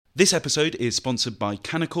This episode is sponsored by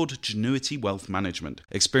Canaccord Genuity Wealth Management,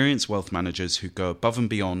 experienced wealth managers who go above and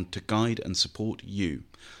beyond to guide and support you.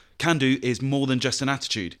 Can do is more than just an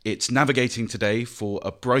attitude. It's navigating today for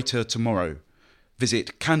a brighter tomorrow.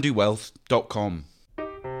 Visit candowealth.com.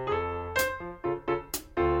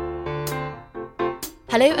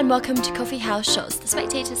 Hello and welcome to Coffee House Shots, the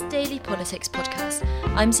Spectator's daily politics podcast.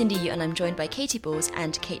 I'm Cindy Yu and I'm joined by Katie Balls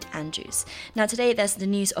and Kate Andrews. Now today there's the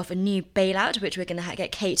news of a new bailout, which we're going to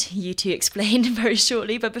get Kate, you to explain very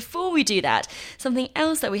shortly. But before we do that, something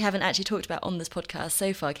else that we haven't actually talked about on this podcast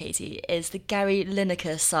so far, Katie, is the Gary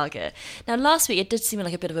Lineker saga. Now last week it did seem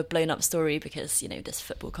like a bit of a blown up story because, you know, this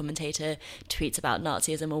football commentator tweets about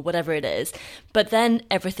Nazism or whatever it is. But then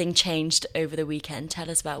everything changed over the weekend.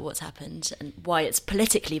 Tell us about what's happened and why it's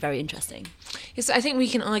politically very interesting. Yes, I think we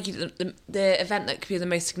can argue that the event that could be the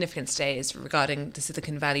most significant today is regarding the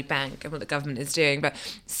Silicon Valley Bank and what the government is doing, but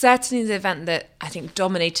certainly the event that I think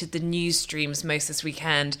dominated the news streams most this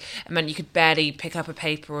weekend and meant you could barely pick up a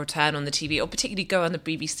paper or turn on the TV or particularly go on the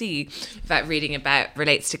BBC without reading about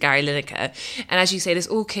relates to Gary Lineker. And as you say, this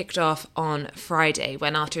all kicked off on Friday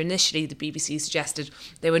when after initially the BBC suggested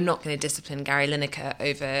they were not going to discipline Gary Lineker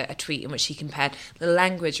over a tweet in which he compared the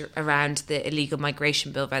language around the illegal migration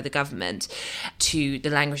bill by the government to the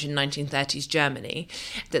language in 1930s Germany,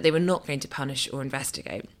 that they were not going to punish or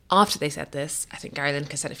investigate. After they said this, I think Gary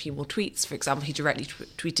Lineker sent a few more tweets. For example, he directly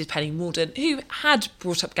tweeted Penny Mordaunt, who had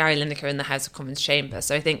brought up Gary Lineker in the House of Commons chamber.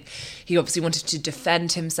 So I think he obviously wanted to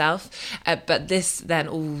defend himself. But this then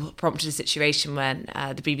all prompted a situation when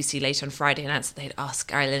the BBC later on Friday announced that they'd asked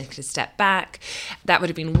Gary Lineker to step back. That would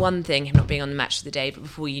have been one thing, him not being on the match of the day. But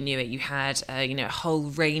before you knew it, you had a whole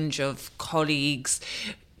range of colleagues,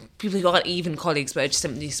 people who aren't even colleagues but are just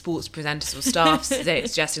simply sports presenters or staff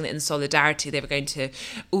suggesting that in solidarity they were going to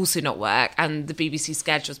also not work. And the BBC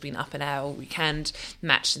schedule's been up and out all weekend.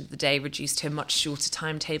 Match of the day reduced to a much shorter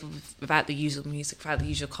timetable without the usual music, without the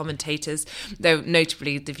usual commentators, though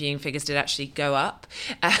notably the viewing figures did actually go up.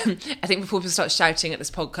 I think before people start shouting at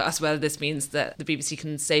this podcast whether this means that the BBC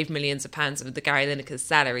can save millions of pounds of the Gary Lineker's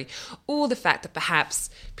salary, or the fact that perhaps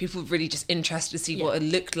people were really just interested to see what it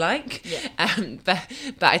looked like. But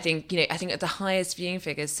I think at the highest viewing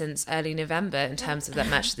figures since early November in terms of that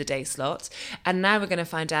match of the day slot. And now we're going to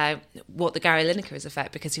find out what the Gary Lineker is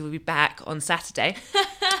effect, because he will be back on Saturday.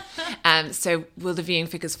 So will the viewing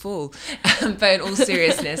figures fall? But in all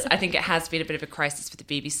seriousness, I think it has been a bit of a crisis for the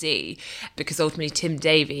BBC, because ultimately Tim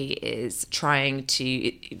Davie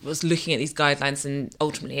was looking at these guidelines, and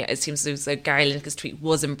ultimately it seems as though Gary Lineker's tweet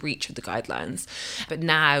was in breach of the guidelines. But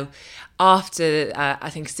now, after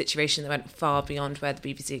I think a situation that went far beyond where the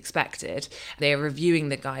BBC expected, they are reviewing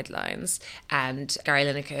the guidelines, and Gary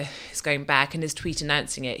Lineker is going back. In his tweet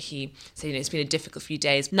announcing it, he said, it's been a difficult few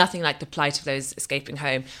days, nothing like the plight of those escaping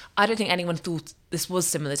home. I don't think anyone thought this was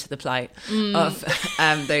similar to the plight of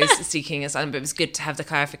those seeking asylum, but it was good to have the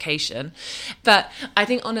clarification. But I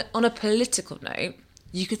think on a political note,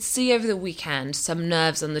 you could see over the weekend some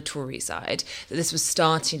nerves on the Tory side that this was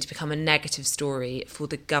starting to become a negative story for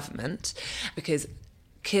the government, because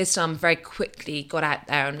Keir Starmer very quickly got out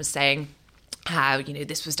there and was saying how,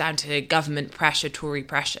 this was down to government pressure, Tory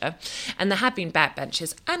pressure. And there have been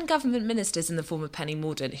backbenchers and government ministers in the form of Penny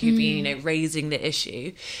Mordaunt who've been, raising the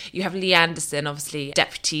issue. You have Lee Anderson, obviously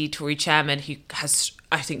deputy Tory chairman, who has,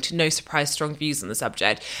 I think, to no surprise, strong views on the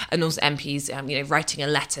subject, and also MPs, writing a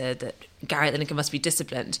letter that Gary Lineker must be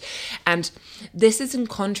disciplined. And this is in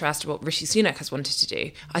contrast to what Rishi Sunak has wanted to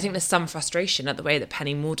do. I think there's some frustration at the way that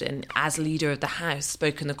Penny Mordaunt, as leader of the House,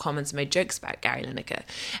 spoke in the Commons and made jokes about Gary Lineker.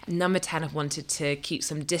 Number 10 have wanted to keep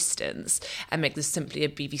some distance and make this simply a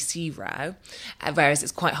BBC row, whereas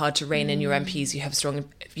it's quite hard to rein in your MPs who have strong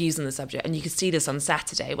views on the subject. And you could see this on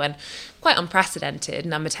Saturday when, quite unprecedented,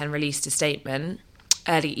 Number 10 released a statement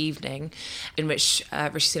early evening in which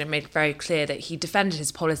Rishi Sunak made very clear that he defended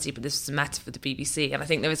his policy, but this was a matter for the BBC. And I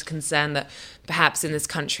think there was a concern that perhaps in this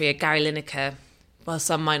country a Gary Lineker, while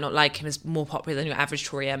some might not like him, is more popular than your average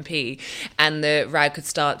Tory MP, and the row could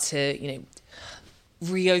start to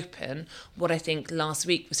reopen what I think last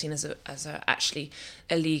week was seen as a actually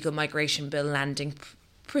illegal migration bill landing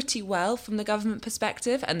pretty well from the government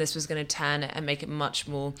perspective, and this was going to turn it and make it much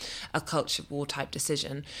more a culture war type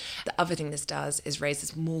decision. The other thing this does is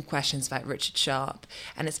raises more questions about Richard Sharp,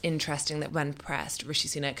 and it's interesting that when pressed, Rishi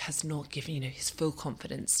Sunak has not given his full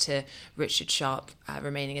confidence to Richard Sharp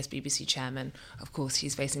remaining as BBC chairman. Of course,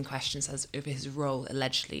 he's facing questions over his role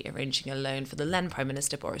allegedly arranging a loan for the then Prime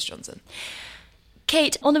Minister Boris Johnson.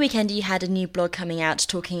 Kate, on the weekend you had a new blog coming out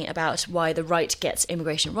talking about why the right gets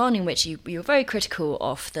immigration wrong, in which you were very critical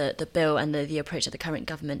of the bill and the approach that the current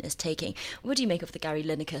government is taking. What do you make of the Gary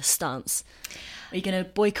Lineker stance? Are you going to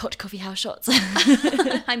boycott coffee house shots?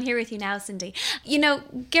 I'm here with you now, Cindy. You know,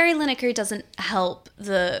 Gary Lineker doesn't help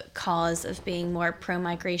the cause of being more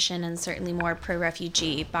pro-migration and certainly more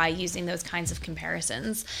pro-refugee by using those kinds of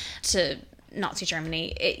comparisons to Nazi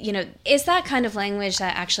Germany. It's that kind of language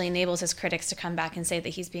that actually enables his critics to come back and say that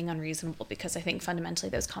he's being unreasonable, because I think fundamentally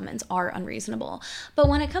those comments are unreasonable. But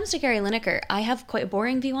when it comes to Gary Lineker, I have quite a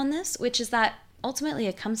boring view on this, which is that ultimately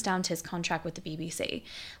it comes down to his contract with the BBC.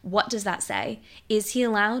 What does that say? Is he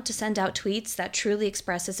allowed to send out tweets that truly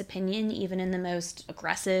express his opinion, even in the most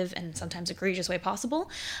aggressive and sometimes egregious way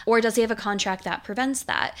possible? Or does he have a contract that prevents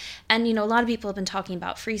that? And, a lot of people have been talking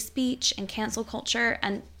about free speech and cancel culture,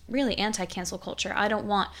 and really anti-cancel culture. I don't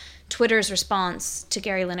want Twitter's response to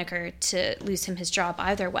Gary Lineker to lose him his job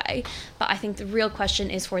either way. But I think the real question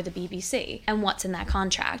is for the BBC and what's in that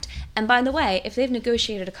contract. And by the way, if they've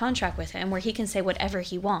negotiated a contract with him where he can say whatever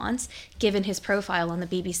he wants, given his profile on the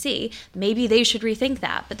BBC, maybe they should rethink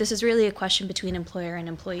that. But this is really a question between employer and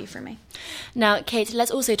employee for me. Now, Kate,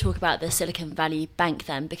 let's also talk about the Silicon Valley Bank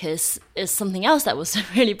then, because it's something else that was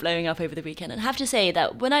really blowing up over the weekend. And I have to say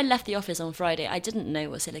that when I left the office on Friday, I didn't know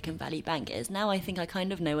what Silicon Valley Bank is. Now I think I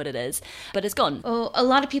kind of know what it is, but it's gone. Oh, a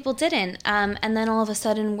lot of people didn't. And then all of a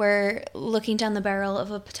sudden we're looking down the barrel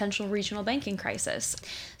of a potential regional banking crisis.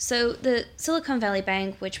 So the Silicon Valley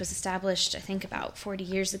Bank, which was established, I think, about 40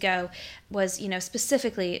 years ago, was,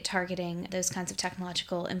 specifically targeting those kinds of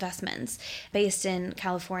technological investments based in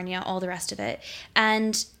California, all the rest of it.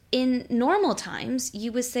 And in normal times,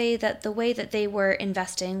 you would say that the way that they were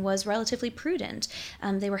investing was relatively prudent.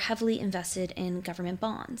 They were heavily invested in government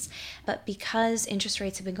bonds. But because interest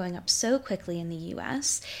rates have been going up so quickly in the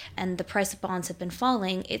US and the price of bonds have been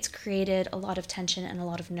falling, it's created a lot of tension and a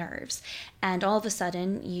lot of nerves. And all of a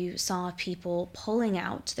sudden, you saw people pulling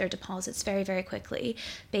out their deposits very, very quickly,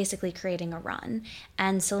 basically creating a run.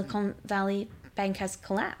 And Silicon Valley Bank has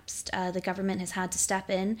collapsed. The government has had to step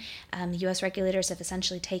in. U.S. regulators have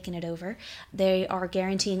essentially taken it over. They are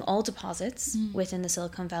guaranteeing all deposits within the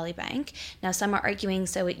Silicon Valley Bank. Now, some are arguing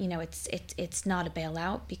it's not a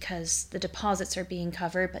bailout because the deposits are being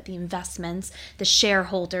covered, but the investments, the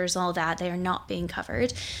shareholders, all that, they are not being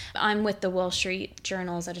covered. I'm with the Wall Street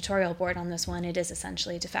Journal's editorial board on this one. It is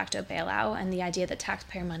essentially a de facto bailout, and the idea that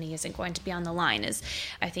taxpayer money isn't going to be on the line is,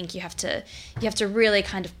 I think you have to really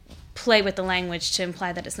kind of play with the language to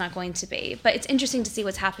imply that it's not going to be. But it's interesting to see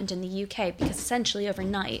what's happened in the UK, because essentially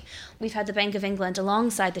overnight we've had the Bank of England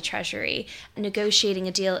alongside the Treasury negotiating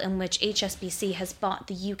a deal in which HSBC has bought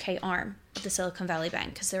the UK arm of the Silicon Valley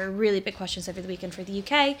Bank, because there were really big questions over the weekend for the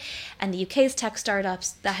UK and the UK's tech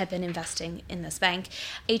startups that had been investing in this bank.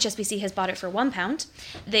 HSBC has bought it for £1.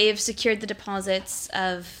 They've secured the deposits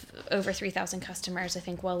of over 3,000 customers, I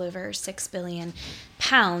think well over £6 billion.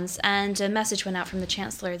 And a message went out from the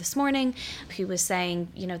Chancellor this morning, who was saying,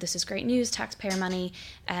 this is great news, taxpayer money,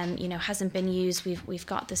 hasn't been used. We've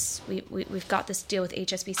got this we've got this deal with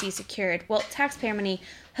HSBC secured. Well, taxpayer money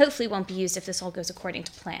hopefully won't be used if this all goes according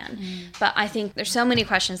to plan. But I think there's so many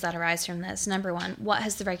questions that arise from this. Number one, what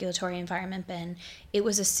has the regulatory environment been? It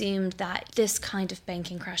was assumed that this kind of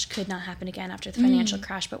banking crash could not happen again after the financial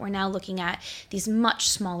crash, but we're now looking at these much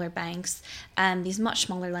smaller banks, these much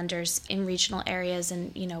smaller lenders in regional areas,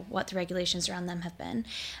 and what the regulations around them have been.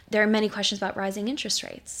 There are many questions about rising interest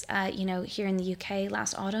rates. Here in the UK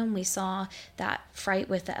last autumn, we saw that fright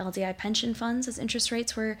with the LDI pension funds as interest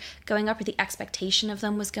rates were going up, or the expectation of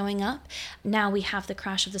them was going up. Now we have the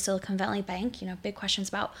crash of the Silicon Valley Bank, big questions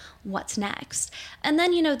about what's next. And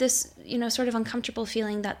then, this, sort of uncomfortable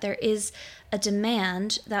feeling that there is a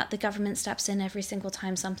demand that the government steps in every single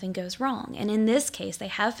time something goes wrong. And in this case, they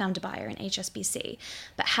have found a buyer in HSBC.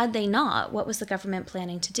 But had they not, what was the government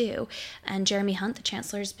planning to do? And Jeremy Hunt, the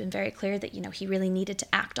Chancellor, has been very clear that, he really needed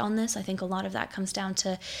to act on this. I think a lot of that comes down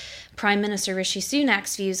to Prime Minister Rishi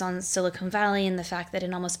Sunak's views on Silicon Valley, and the fact that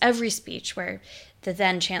in almost every speech where the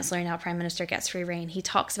then Chancellor, now Prime Minister, gets free rein, he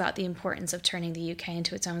talks about the importance of turning the UK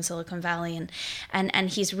into its own Silicon Valley, and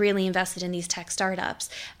he's really invested in these tech startups.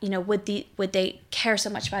 Would they care so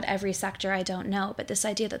much about every sector? I don't know. But this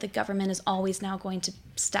idea that the government is always now going to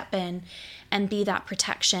step in and be that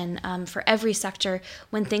protection for every sector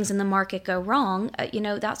when things in the market go wrong,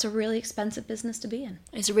 that's a really expensive business to be in.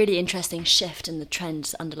 It's a really interesting shift in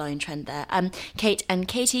the underlying trend there. Kate and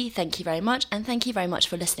Katie, thank you very much, and thank you very much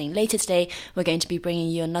for listening. Later today, we're going to be bringing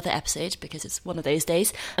you another episode, because it's one of those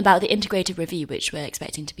days, about the integrated review, which we're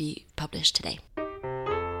expecting to be published today.